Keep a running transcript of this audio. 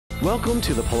Welcome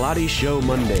to the Pilates Show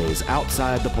Mondays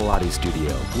outside the Pilates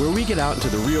studio, where we get out into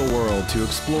the real world to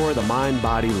explore the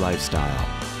mind-body lifestyle.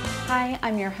 Hi,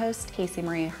 I'm your host, Casey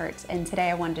Marie Hurt, and today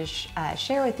I wanted to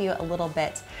share with you a little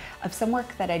bit of some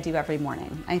work that I do every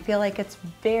morning. I feel like it's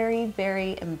very,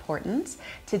 very important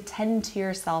to tend to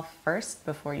yourself first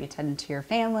before you tend to your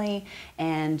family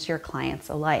and your clients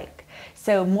alike.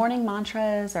 So morning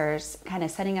mantras are kind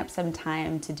of setting up some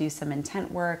time to do some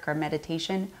intent work or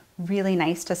meditation. Really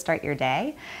nice to start your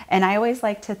day. And I always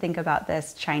like to think about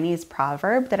this Chinese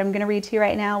proverb that I'm going to read to you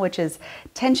right now, which is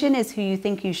tension is who you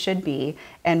think you should be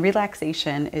and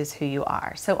relaxation is who you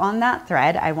are. So on that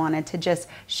thread, I wanted to just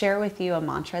share with you a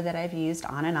mantra that I've used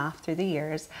on and off through the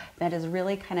years that has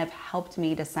really kind of helped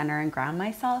me to center and ground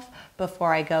myself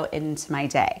before I go into my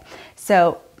day.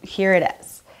 So here it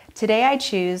is. Today I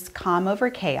choose calm over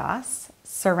chaos,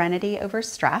 serenity over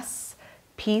stress,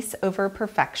 peace over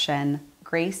perfection,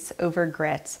 grace over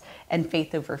grit, and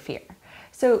faith over fear.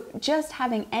 So just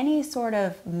having any sort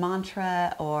of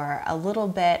mantra or a little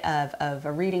bit of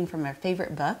a reading from a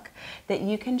favorite book that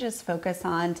you can just focus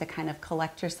on to kind of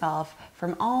collect yourself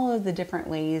from all of the different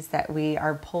ways that we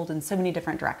are pulled in so many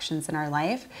different directions in our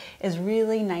life is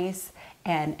really nice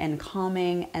and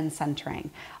calming and centering.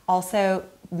 Also,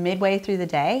 midway through the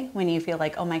day, when you feel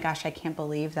like, oh my gosh, I can't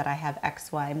believe that I have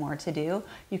X, Y more to do,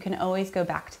 you can always go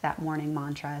back to that morning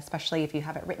mantra, especially if you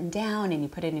have it written down and you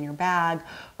put it in your bag,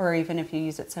 or even if you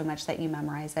use it so much that you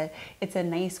memorize it. It's a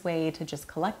nice way to just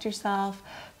collect yourself,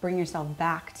 bring yourself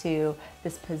back to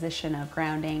this position of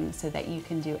grounding so that you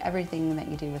can do everything that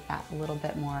you do with that little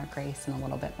bit more grace and a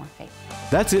little bit more faith.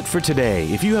 That's it for today.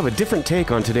 If you have a different take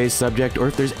on today's subject, or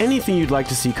if there's anything you'd like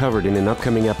to see covered in an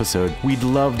upcoming episode, we'd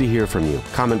love to hear from you.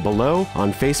 Comment below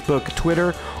on Facebook,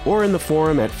 Twitter, or in the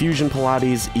forum at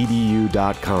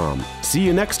fusionpilatesedu.com. See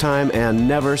you next time, and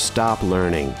never stop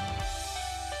learning.